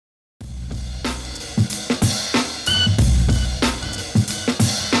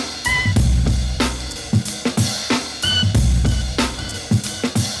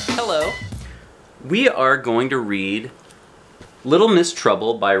we are going to read Little Miss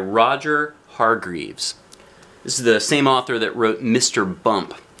Trouble by Roger Hargreaves. This is the same author that wrote Mr.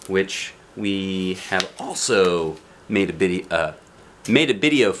 Bump, which we have also made a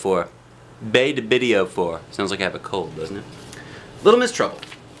video for. Sounds like I have a cold, doesn't it? Little Miss Trouble.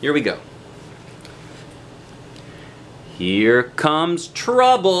 Here we go. Here comes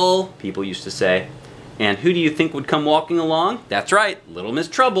trouble, people used to say. And who do you think would come walking along? That's right, Little Miss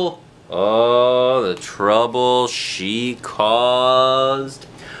Trouble. Oh, the trouble she caused.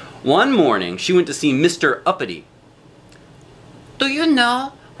 One morning, she went to see Mr. Uppity. "Do you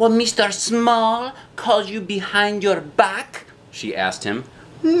know what Mr. Small calls you behind your back?" she asked him.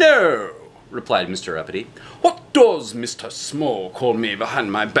 "No," replied Mr. Uppity. "What does Mr. Small call me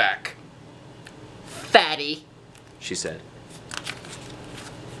behind my back?" "Fatty," she said.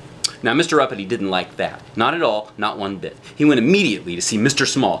 Now, Mr. Uppity didn't like that. Not at all, not one bit. He went immediately to see Mr.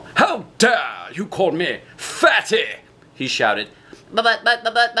 Small. "How dare you call me fatty?" he shouted. But,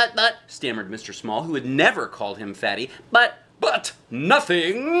 stammered Mr. Small, who had never called him fatty. But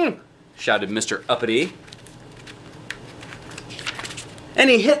nothing, shouted Mr. Uppity. And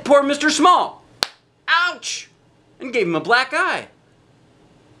he hit poor Mr. Small. Ouch! And gave him a black eye.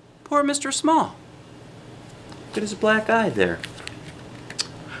 Poor Mr. Small. Look at his black eye there.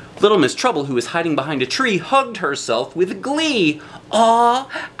 Little Miss Trouble, who was hiding behind a tree, hugged herself with glee. "Oh,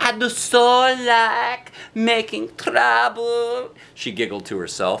 I do so like making trouble," she giggled to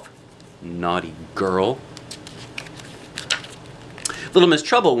herself. Naughty girl. Little Miss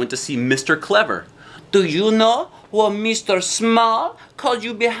Trouble went to see Mr. Clever. "Do you know what Mr. Small called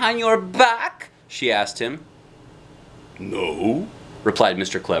you behind your back?" she asked him. "No," replied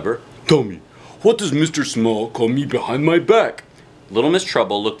Mr. Clever. "Tell me, what does Mr. Small call me behind my back?" Little Miss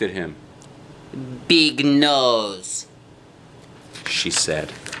Trouble looked at him. "Big nose," she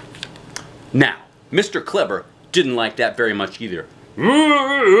said. Now, Mr. Clever didn't like that very much either.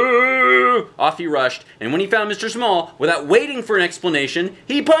 Off he rushed, and when he found Mr. Small, without waiting for an explanation,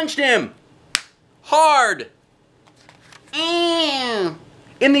 he punched him. Hard. In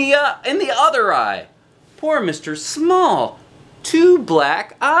the other eye. Poor Mr. Small. 2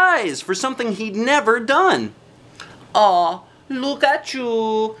 black eyes for something he'd never done. "Aw, look at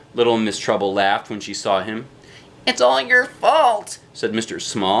you," Little Miss Trouble laughed when she saw him. "It's all your fault," said Mr.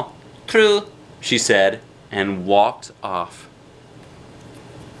 Small. "True," she said, and walked off.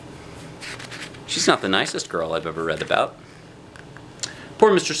 She's not the nicest girl I've ever read about.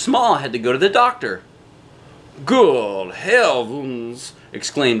 Poor Mr. Small had to go to the doctor. "Good heavens!"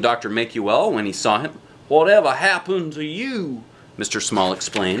 exclaimed Dr. Make-You-Well when he saw him. "Whatever happened to you?" Mr. Small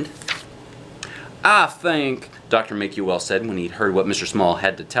explained. "I think," Dr. Make-You-Well said when he'd heard what Mr. Small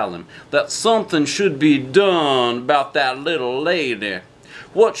had to tell him, "that something should be done about that little lady.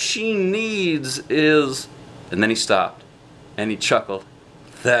 What she needs is—" And then he stopped, and he chuckled.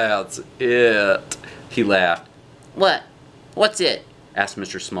 "That's it," he laughed. "What? What's it?" asked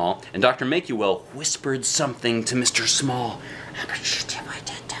Mr. Small, and Dr. Make-You-Well whispered something to Mr. Small.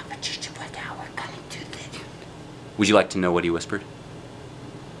 Would you like to know what he whispered?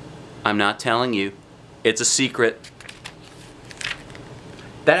 I'm not telling you. It's a secret.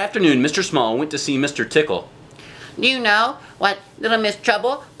 That afternoon, Mr. Small went to see Mr. Tickle. "Do you know what Little Miss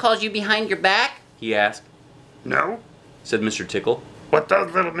Trouble calls you behind your back?" he asked. "No," said Mr. Tickle. "What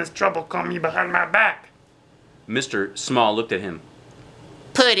does Little Miss Trouble call me behind my back?" Mr. Small looked at him.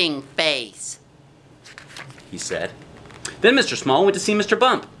 "Pudding face," he said. Then Mr. Small went to see Mr.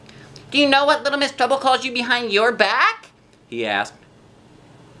 Bump. "Do you know what Little Miss Trouble calls you behind your back?" he asked.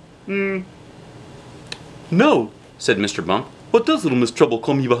 "No," said Mr. Bump. "What does Little Miss Trouble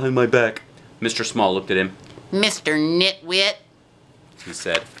call me behind my back?" Mr. Small looked at him. "Mr. Nitwit," he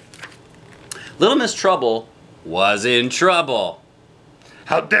said. Little Miss Trouble was in trouble.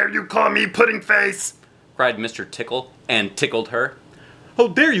 "How dare you call me pudding face?" cried Mr. Tickle, and tickled her. "How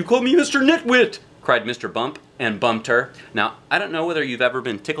dare you call me Mr. Nitwit?" cried Mr. Bump, and bumped her. Now, I don't know whether you've ever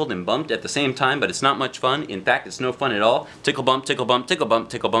been tickled and bumped at the same time, but it's not much fun. In fact, it's no fun at all. Tickle bump, tickle bump, tickle bump,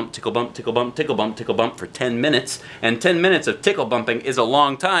 tickle bump, tickle bump, tickle bump, tickle bump, tickle bump for 10 minutes. And 10 minutes of tickle bumping is a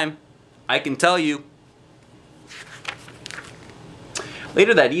long time. I can tell you.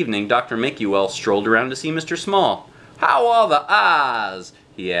 Later that evening, Dr. Make-You-Well strolled around to see Mr. Small. "How are the eyes?"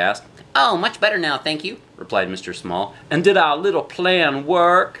 he asked. "Oh, much better now, thank you," replied Mr. Small. "And did our little plan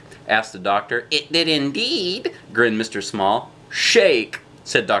work?" asked the doctor. "It did indeed," grinned Mr. Small. "Shake,"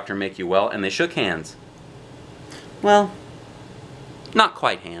 said Dr. Make-You-Well, and they shook hands. Well, not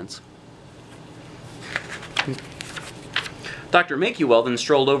quite hands. Dr. Make-You-Well then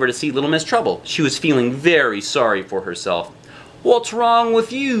strolled over to see Little Miss Trouble. She was feeling very sorry for herself. "What's wrong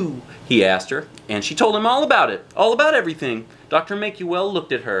with you?" he asked her, and she told him all about it, all about everything. Dr. Makewell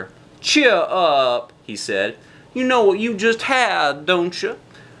looked at her. "Cheer up," he said. "You know what you just had, don't you?"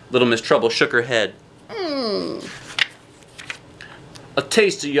 Little Miss Trouble shook her head. "A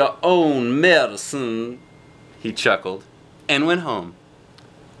taste of your own medicine," he chuckled, and went home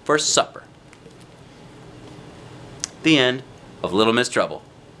for supper. The end of Little Miss Trouble.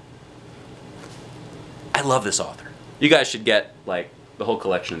 I love this author. You guys should get, like, the whole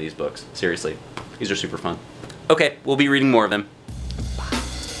collection of these books. Seriously. These are super fun. Okay, we'll be reading more of them.